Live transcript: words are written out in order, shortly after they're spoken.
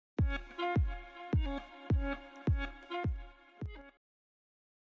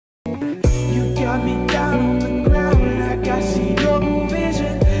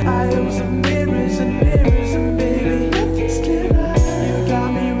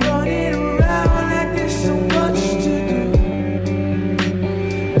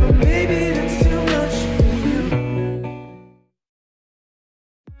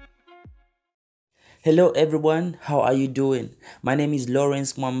Hello everyone, how are you doing? My name is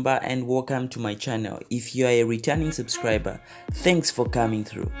Lawrence Mwamba and welcome to my channel. If you are a returning subscriber, thanks for coming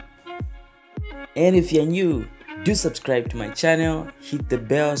through. And if you're new, do subscribe to my channel, hit the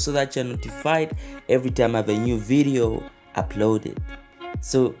bell so that you're notified every time I have a new video uploaded.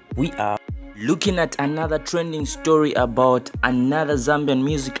 So we are looking at another trending story about another Zambian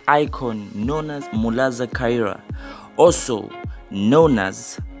music icon known as Mulaza Kaira, also known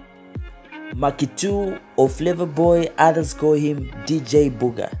as Macky or Flavor Boy, others call him DJ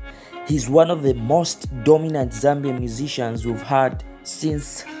Booger. He's one of the most dominant Zambian musicians we've had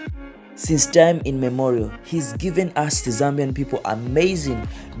since time immemorial. He's given us, the Zambian people, amazing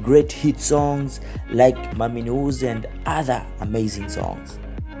great hit songs like Maminuzi and other amazing songs.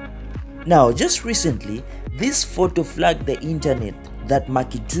 Now, just recently, this photo flagged the internet that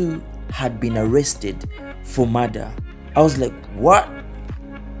Macky had been arrested for murder. I was like, what?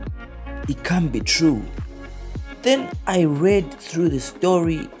 It can't be true. Then I read through the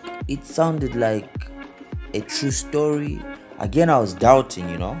story. It sounded like a true story. Again, I was doubting,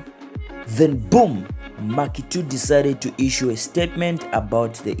 Then boom, Macky decided to issue a statement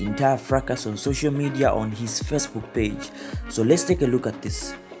about the entire fracas on social media on his Facebook page. So let's take a look at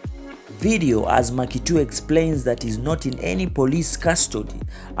this video as Macky explains that he's not in any police custody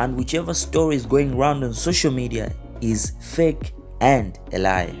and whichever story is going around on social media is fake and a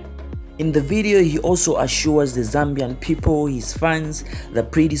lie. In the video, he also assures the Zambian people, his fans, that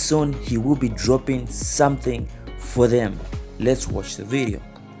pretty soon he will be dropping something for them. Let's watch the video.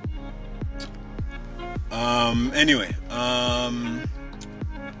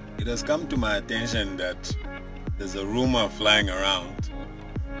 It has come to my attention that there's a rumor flying around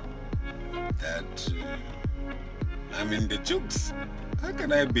that I'm in the jukes. How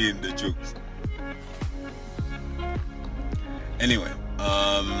can I be in the jukes? Anyway,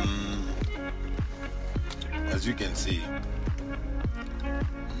 as you can see,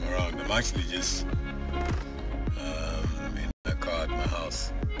 I'm around. I'm actually just in my car at my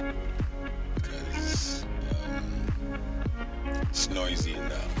house because it's noisy in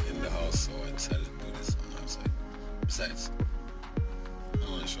the house, so I decided to do this on outside. Besides, I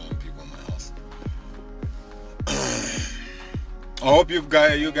want to show people my house. I hope you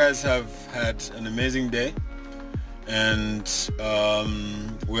guys have had an amazing day, and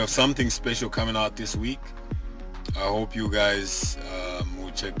we have something special coming out this week. I hope you guys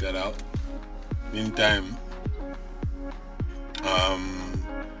will check that out. Meantime,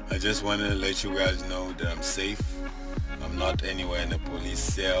 I just want to let you guys know that I'm safe. I'm not anywhere in a police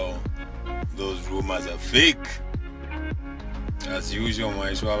cell. Those rumors are fake. As usual,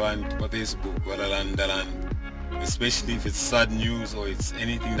 my Facebook, especially if it's sad news or it's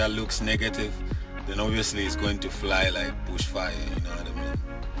anything that looks negative, then obviously it's going to fly like bushfire, you know what I mean?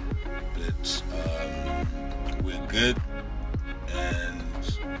 But we're good and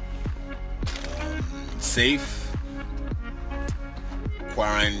safe,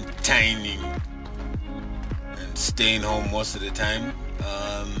 quarantining and staying home most of the time.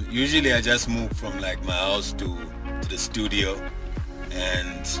 Usually I just move from like my house to the studio,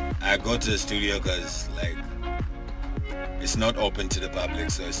 and I go to the studio because like it's not open to the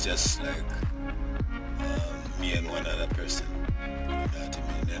public, so it's just like me and one other person. You know what I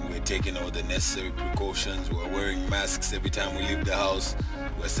mean? And we're taking all the necessary precautions. We're wearing masks every time we leave the house.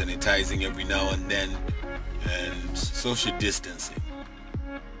 We're sanitizing every now and then, and social distancing.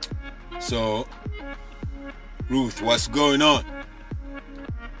 So, Ruth, what's going on?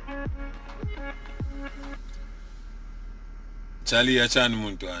 Charlie yachani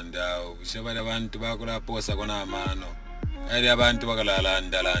muntu andao. Ushabada abantu bakula posa kona amano. Eri abantu bakalala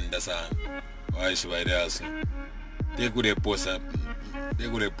andalanda sana. Waishi bairaso. Tekule posa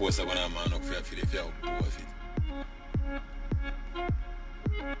kona amano kufia fili fia upuwa fili.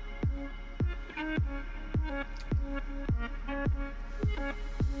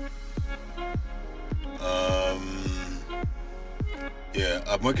 Yeah,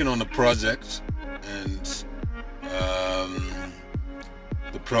 I'm working on a project, and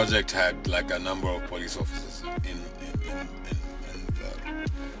the project had like a number of police officers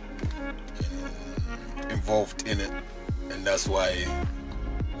involved in it, and that's why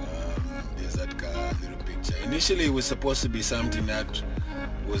there's that little picture. Initially, it was supposed to be something that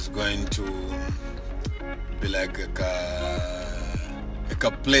was going to be like a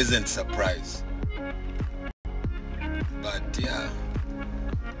pleasant surprise, but yeah,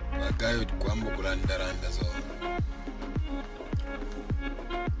 a guy would come so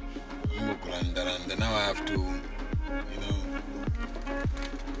now I have to,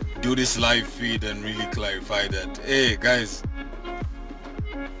 do this live feed and really clarify that, hey guys,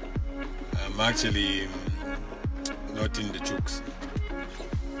 actually not in the chooks.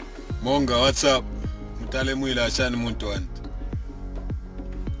 Monga, what's up?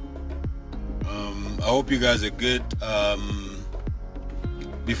 I hope you guys are good.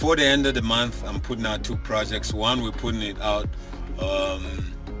 Before the end of the month, I'm putting out 2 projects. One, we're putting it out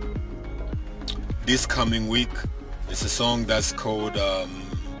this coming week. It's a song that's called why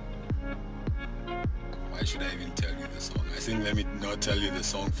should I even tell you the song? I think let me not tell you the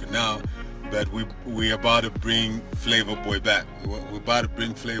song for now, but we're about to bring Flavor Boy back. We're about to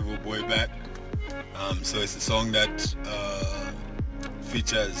bring Flavor Boy back. So it's a song that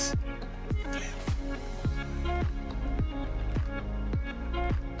features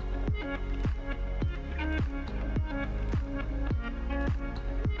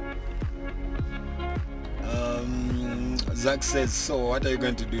Zach says, so what are you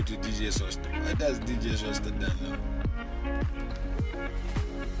going to do to DJ Sosta? What does DJ Sosta done now?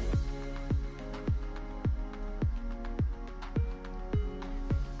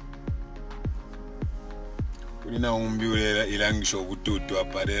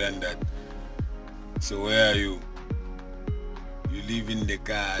 So where are you? You live in the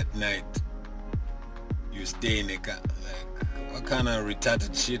car at night. You stay in the car. Like, what kind of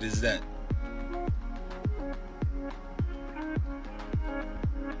retarded shit is that?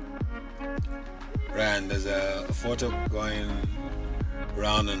 Ryan, there's a photo going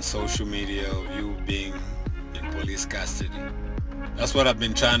around on social media of you being in police custody. That's what I've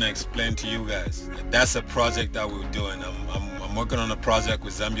been trying to explain to you guys. That's a project that we're doing. I'm working on a project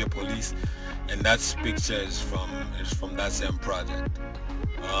with Zambia Police, and that picture is from that same project.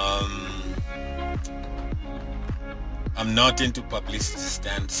 I'm not into publicity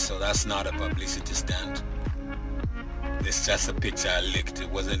stunts, so that's not a publicity stunt. It's just a picture I leaked. It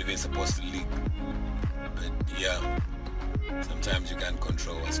wasn't even supposed to leak. But yeah, sometimes you can't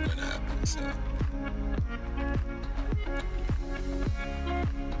control what's going to happen, so.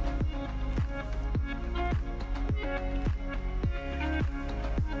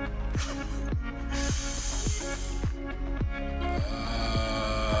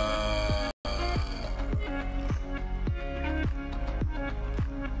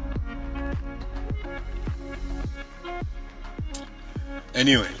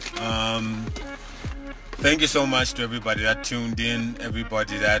 Anyway, thank you so much to everybody that tuned in,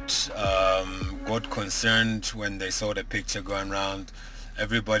 everybody that got concerned when they saw the picture going around,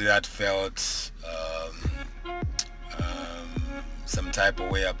 everybody that felt some type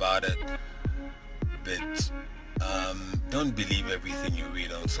of way about it. But don't believe everything you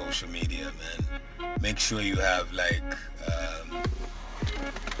read on social media, man. Make sure you have like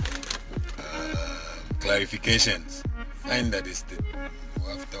clarifications. Find that is the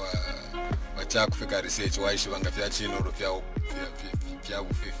after wachakufika research why shivanga fya chino ro fya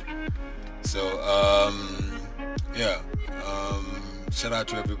ufifi. So yeah, shout out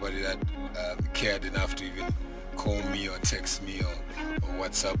to everybody that cared enough to even call me or text me or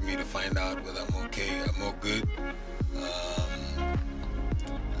WhatsApp me to find out whether I'm okay. I'm all good.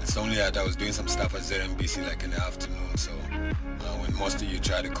 It's only that I was doing some stuff at ZMBC like in the afternoon, so when most of you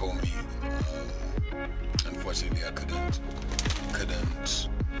tried to call me, unfortunately I couldn't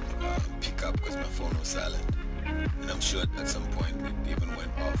pick up because my phone was silent, and I'm sure at some point it even went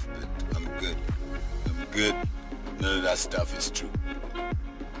off, but I'm good. None of that stuff is true.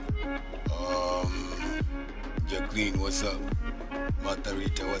 Jacqueline, what's up?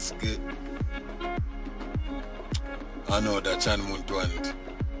 Martharita, what's good? I know that Chan Muntwant.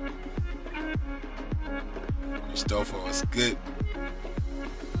 Christopher, what's good?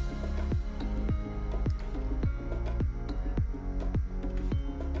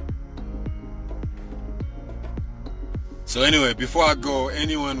 So anyway, before I go,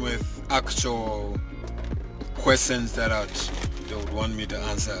 anyone with actual questions that they would want me to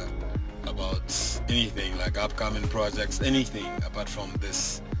answer about anything, like upcoming projects, anything apart from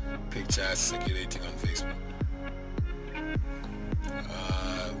this picture circulating on Facebook.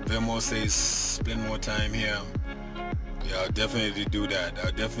 Vemo says spend more time here. Yeah, I'll definitely do that.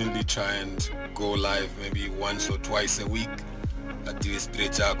 I'll definitely try and go live maybe once or twice a week. At least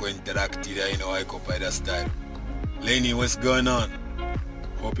go interact, I copy that style. Laney, what's going on?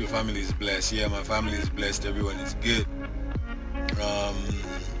 Hope your family is blessed. Yeah, my family is blessed. Everyone is good.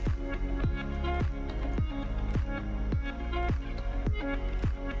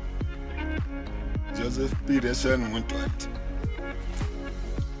 Joseph Peterson went to it.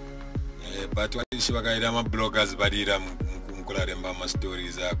 But what is she my bloggers badira mkula remba ma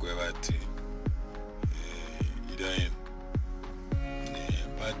stories akwe bati.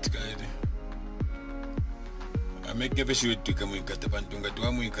 But I make every sure to come in Kata Pantunga to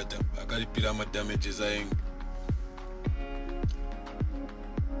Amuikata. I got the pyramid damages.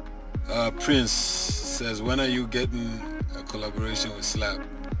 Prince says, when are you getting a collaboration with Slap?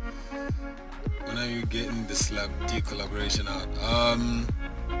 When are you getting the Slap D collaboration out?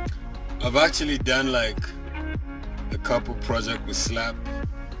 I've actually done like a couple projects with Slap,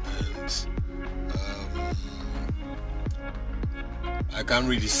 and I can't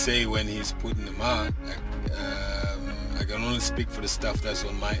really say when he's putting them out. I can only speak for the stuff that's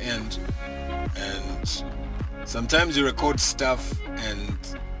on my end, and sometimes you record stuff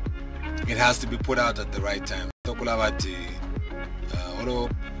and it has to be put out at the right time.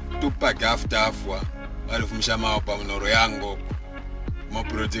 More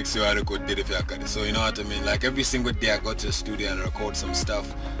projects you are recorded. So you know what I mean, like every single day I go to the studio and record some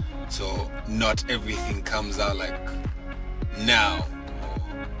stuff, so not everything comes out like now.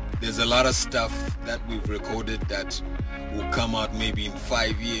 There's a lot of stuff that we've recorded that will come out maybe in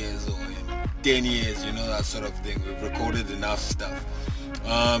 5 years or in 10 years, you know, that sort of thing. We've recorded enough stuff.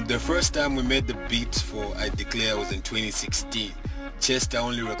 The first time we made the beat for I Declare was in 2016. Chester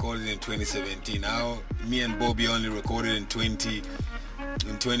only recorded in 2017. Now me and Bobby only recorded in 2020,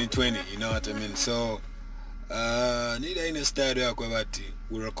 you know what I mean? So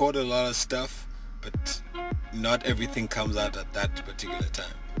we record a lot of stuff, but not everything comes out at that particular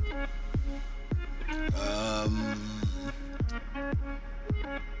time.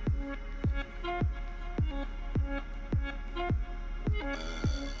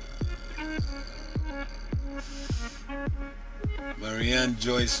 Marianne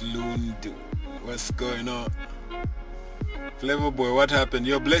Joyce Lundu, what's going on? Flavor Boy, what happened?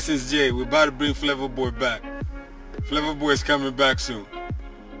 Your blessings, Jay. We're about to bring Flavor Boy back. Flavor Boy is coming back soon.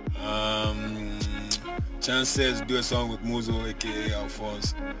 Chance says do a song with Muzo, aka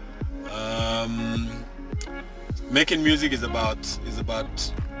Alphonse. Making music is about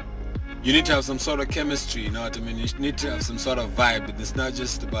you need to have some sort of chemistry, you know what I mean? You need to have some sort of vibe. But it's not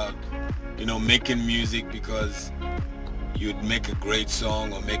just about, you know, making music because you'd make a great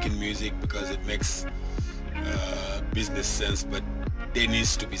song, or making music because it makes business sense, but there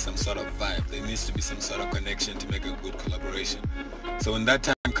needs to be some sort of vibe. There needs to be some sort of connection to make a good collaboration. So when that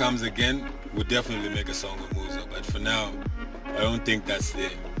time comes again, we'll definitely make a song with Muzo, but for now I don't think that's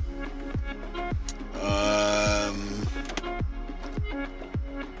there.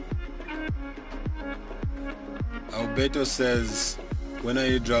 Alberto says, when are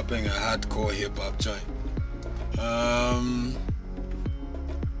you dropping a hardcore hip-hop joint?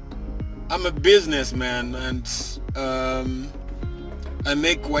 I'm a businessman, and I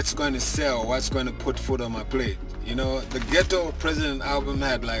make what's going to sell, what's going to put food on my plate. You know, the Ghetto President album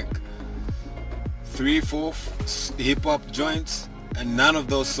had like 3-4 hip-hop joints, and none of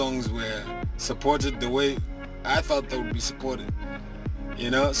those songs were supported the way I thought they would be supported. You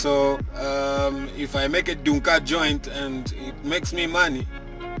know, so if I make a Dunka joint and it makes me money,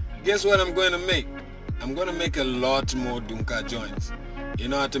 guess what I'm going to make? I'm going to make a lot more Dunka joints. You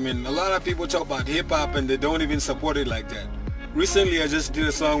know what I mean? A lot of people talk about hip-hop and they don't even support it like that. Recently I just did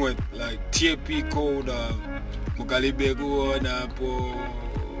a song with like TAP called Mugalibegu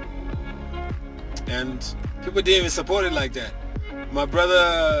and people didn't even support it like that. My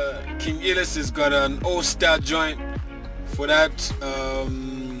brother King Ellis has got an all-star joint for that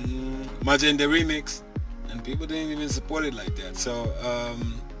Magenda remix, and people didn't even support it like that. So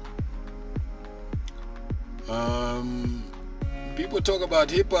people talk about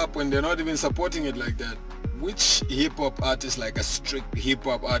hip-hop when they're not even supporting it like that. Which hip-hop artist, like a strict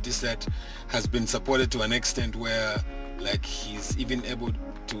hip-hop artist that has been supported to an extent where like he's even able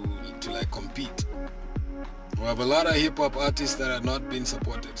to like compete? We have a lot of hip-hop artists that are not being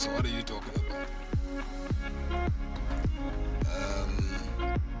supported. So what are you talking about?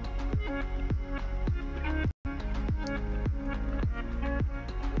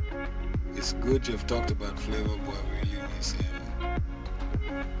 It's good you've talked about Flavor Boy. Really miss him.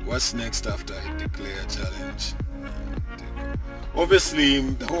 What's next after I Declare challenge? Obviously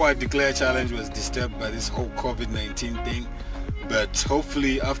the whole I Declare challenge was disturbed by this whole COVID-19 thing, but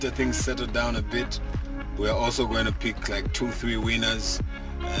hopefully after things settle down a bit, we're also going to pick like 2-3 winners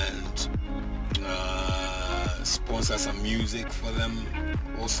and sponsor some music for them,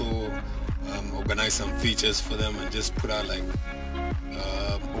 also organize some features for them, and just put out like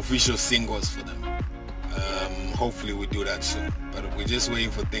official singles for them. Hopefully we do that soon, but we're just waiting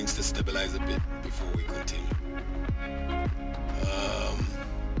for things to stabilize a bit before we continue.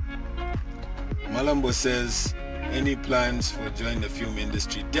 Malambo says, any plans for joining the film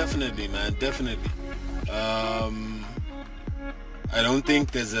industry? Definitely, man, definitely. I don't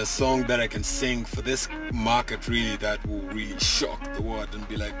think there's a song that I can sing for this market really that will really shock the world and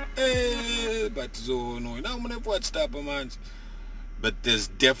be like, hey, but so no, now I'm gonna watch that, man. But there's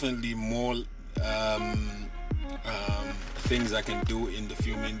definitely more things I can do in the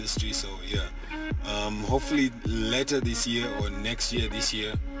film industry. So yeah, hopefully later this year or next year, this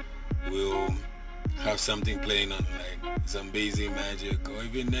year, we'll have something playing on like Zambian Magic or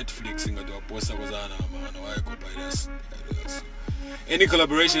even Netflix. Any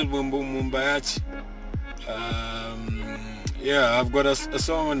collaboration with Mumbai? Yeah, I've got a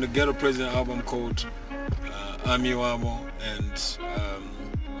song on the Ghetto President album called Ami Wamo, and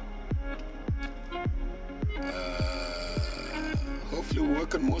hopefully we'll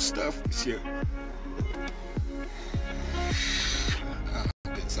work on more stuff this year.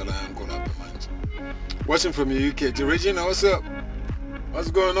 Watching from the UK. Regina, what's up?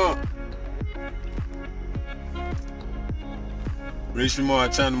 What's going on? Rishimo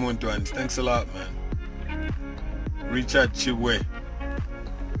Achan Muntwans, thanks a lot, man. Richard Chiwe,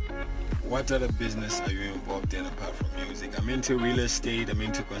 what other business are you involved in apart from music? I'm into real estate, I'm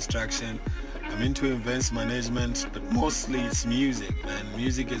into construction, I'm into events management, but mostly it's music, man.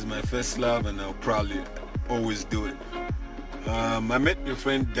 Music is my first love and I'll probably always do it. I met your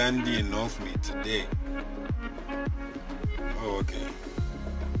friend Dandy in Northmead today. Oh, okay.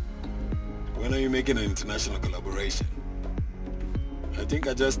 When are you making an international collaboration? I think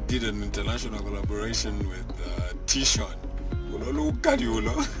I just did an international collaboration with T-Shon.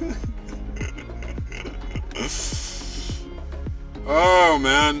 Oh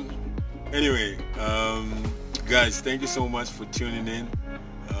man. Anyway, guys, thank you so much for tuning in.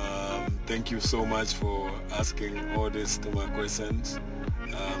 Thank you so much for asking all this to my questions.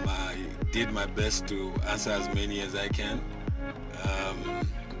 I did my best to answer as many as I can.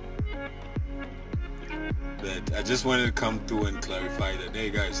 But I just wanted to come through and clarify that, hey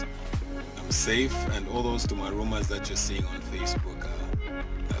guys, I'm safe, and all those to my rumors that you're seeing on Facebook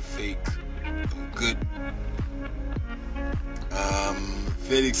are fake. I'm good.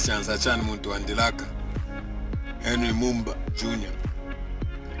 Felix Chansachan Muntu Andilaka, Henry Mumba Jr.,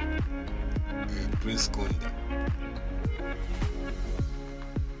 Prince Kunda.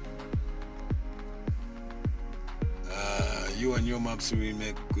 You and Your Maps will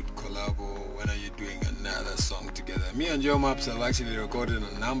make good collabo. When are you doing another song together? Me and Your Maps have actually recorded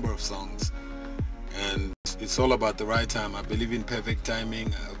a number of songs, and it's all about the right time. I believe in perfect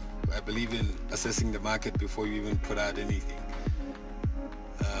timing. I believe in assessing the market before you even put out anything.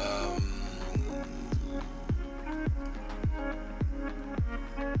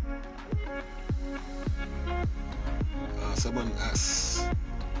 Someone asks,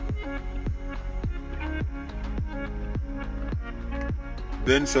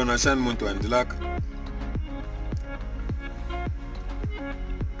 Benson Ashan Muntu Andilak.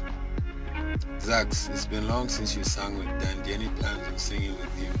 Zax, it's been long since you sang with Dandy. Any plans on singing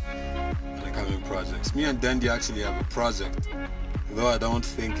with you on the coming projects? Me and Dandy actually have a project, though I don't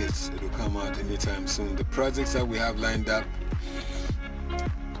think it'll come out anytime soon. The projects that we have lined up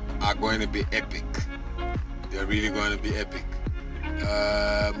are going to be epic. They're really going to be epic.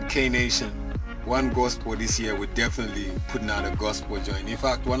 K-Nation, one gospel this year. We're definitely putting out a gospel joint. In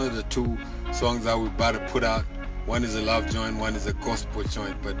fact, one of the two songs that we're about to put out, one is a love joint, one is a gospel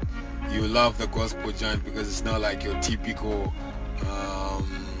joint. But you love the gospel joint because it's not like your typical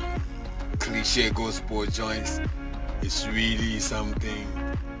cliche gospel joints. It's really something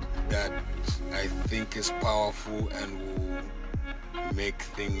that I think is powerful and will make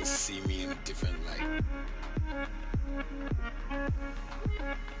things see me in a different light.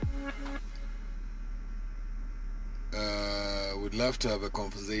 Would love to have a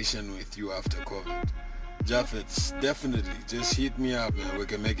conversation with you after COVID. Japheth, definitely. Just hit me up, man. We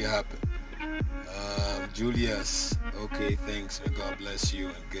can make it happen. Julius, okay, thanks. May God bless you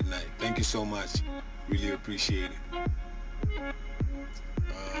and good night. Thank you so much. Really appreciate it.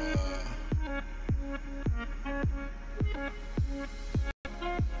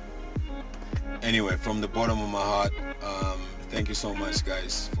 Anyway, from the bottom of my heart, thank you so much,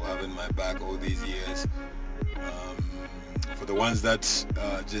 guys, for having my back all these years. For the ones that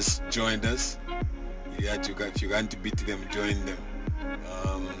just joined us, if you want to beat them, join them.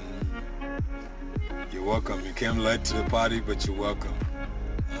 You're welcome. You came late to the party, but you're welcome.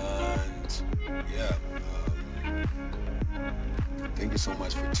 And yeah, thank you so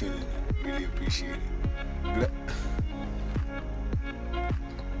much for tuning in. Really appreciate it.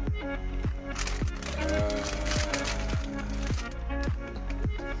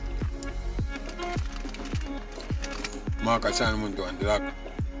 Mark Achan Muntu Andilak.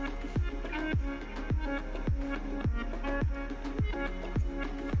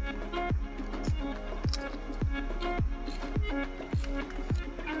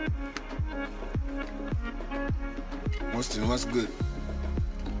 Austin, what's good?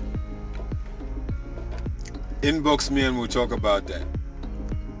 Inbox me and we'll talk about that.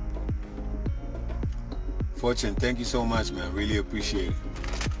 Fortune, thank you so much, man. Really appreciate it.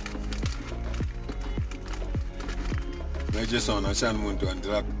 Major son, Ashan Muntu and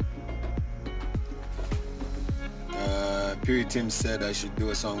Drap. Piri Tim said I should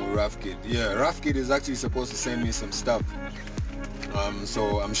do a song with Raf Kid. Yeah, Raf Kid is actually supposed to send me some stuff.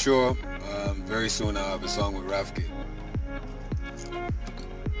 So I'm sure very soon I'll have a song with Raf Kid.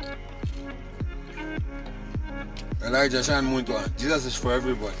 Elijah Shan Muntu. Jesus is for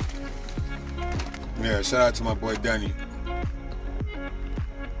everybody. Yeah, shout out to my boy Danny.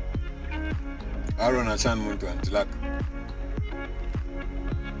 Aaron Achan Muntu and Tilak.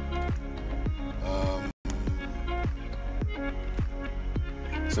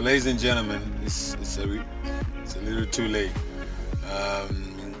 So ladies and gentlemen, it's a little too late.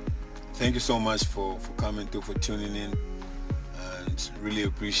 Thank you so much for coming through, for tuning in, and really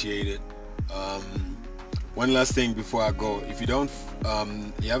appreciate it. One last thing before I go, if you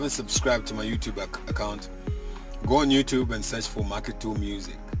haven't subscribed to my YouTube account, go on YouTube and search for Market 2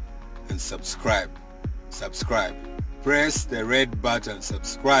 Music and subscribe. Press the red button,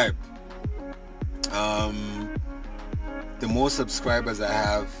 subscribe. The more subscribers I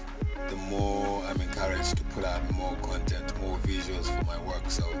have, the more I'm encouraged to put out more content, more visuals for my work.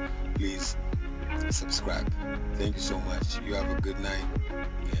 So please subscribe. Thank you so much. You have a good night,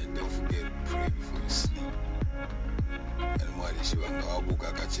 and don't forget to pray before you sleep.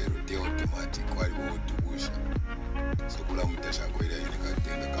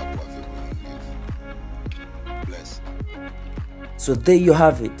 Bless. So there you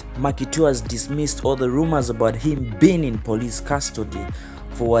have it. Macky 2 has dismissed all the rumors about him being in police custody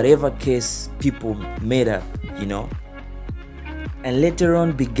for whatever case people made up, you know. And later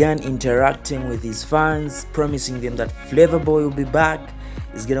on began interacting with his fans, promising them that Flavor Boy will be back,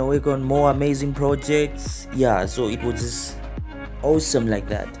 he's gonna work on more amazing projects. Yeah, so it was just awesome like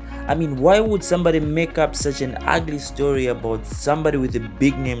that. I mean, why would somebody make up such an ugly story about somebody with a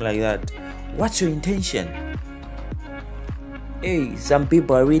big name like that? What's your intention? Hey, some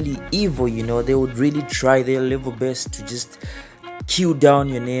people are really evil, you know. They would really try their level best to just kill down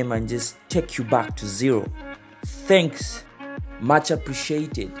your name and just take you back to zero. Thanks, much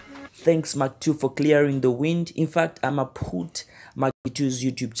appreciated. Thanks Macky 2 for clearing the wind. In fact, I'ma put Macky 2's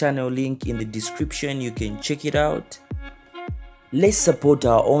YouTube channel link in the description. You can check it out. Let's support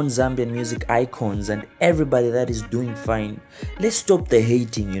our own Zambian music icons and everybody that is doing fine. Let's stop the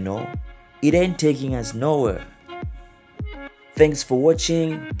hating, you know. It ain't taking us nowhere. Thanks for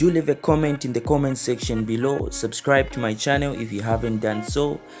watching. Do leave a comment in the comment section below. Subscribe to my channel if you haven't done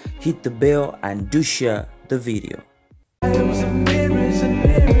so. Hit the bell and do share the video.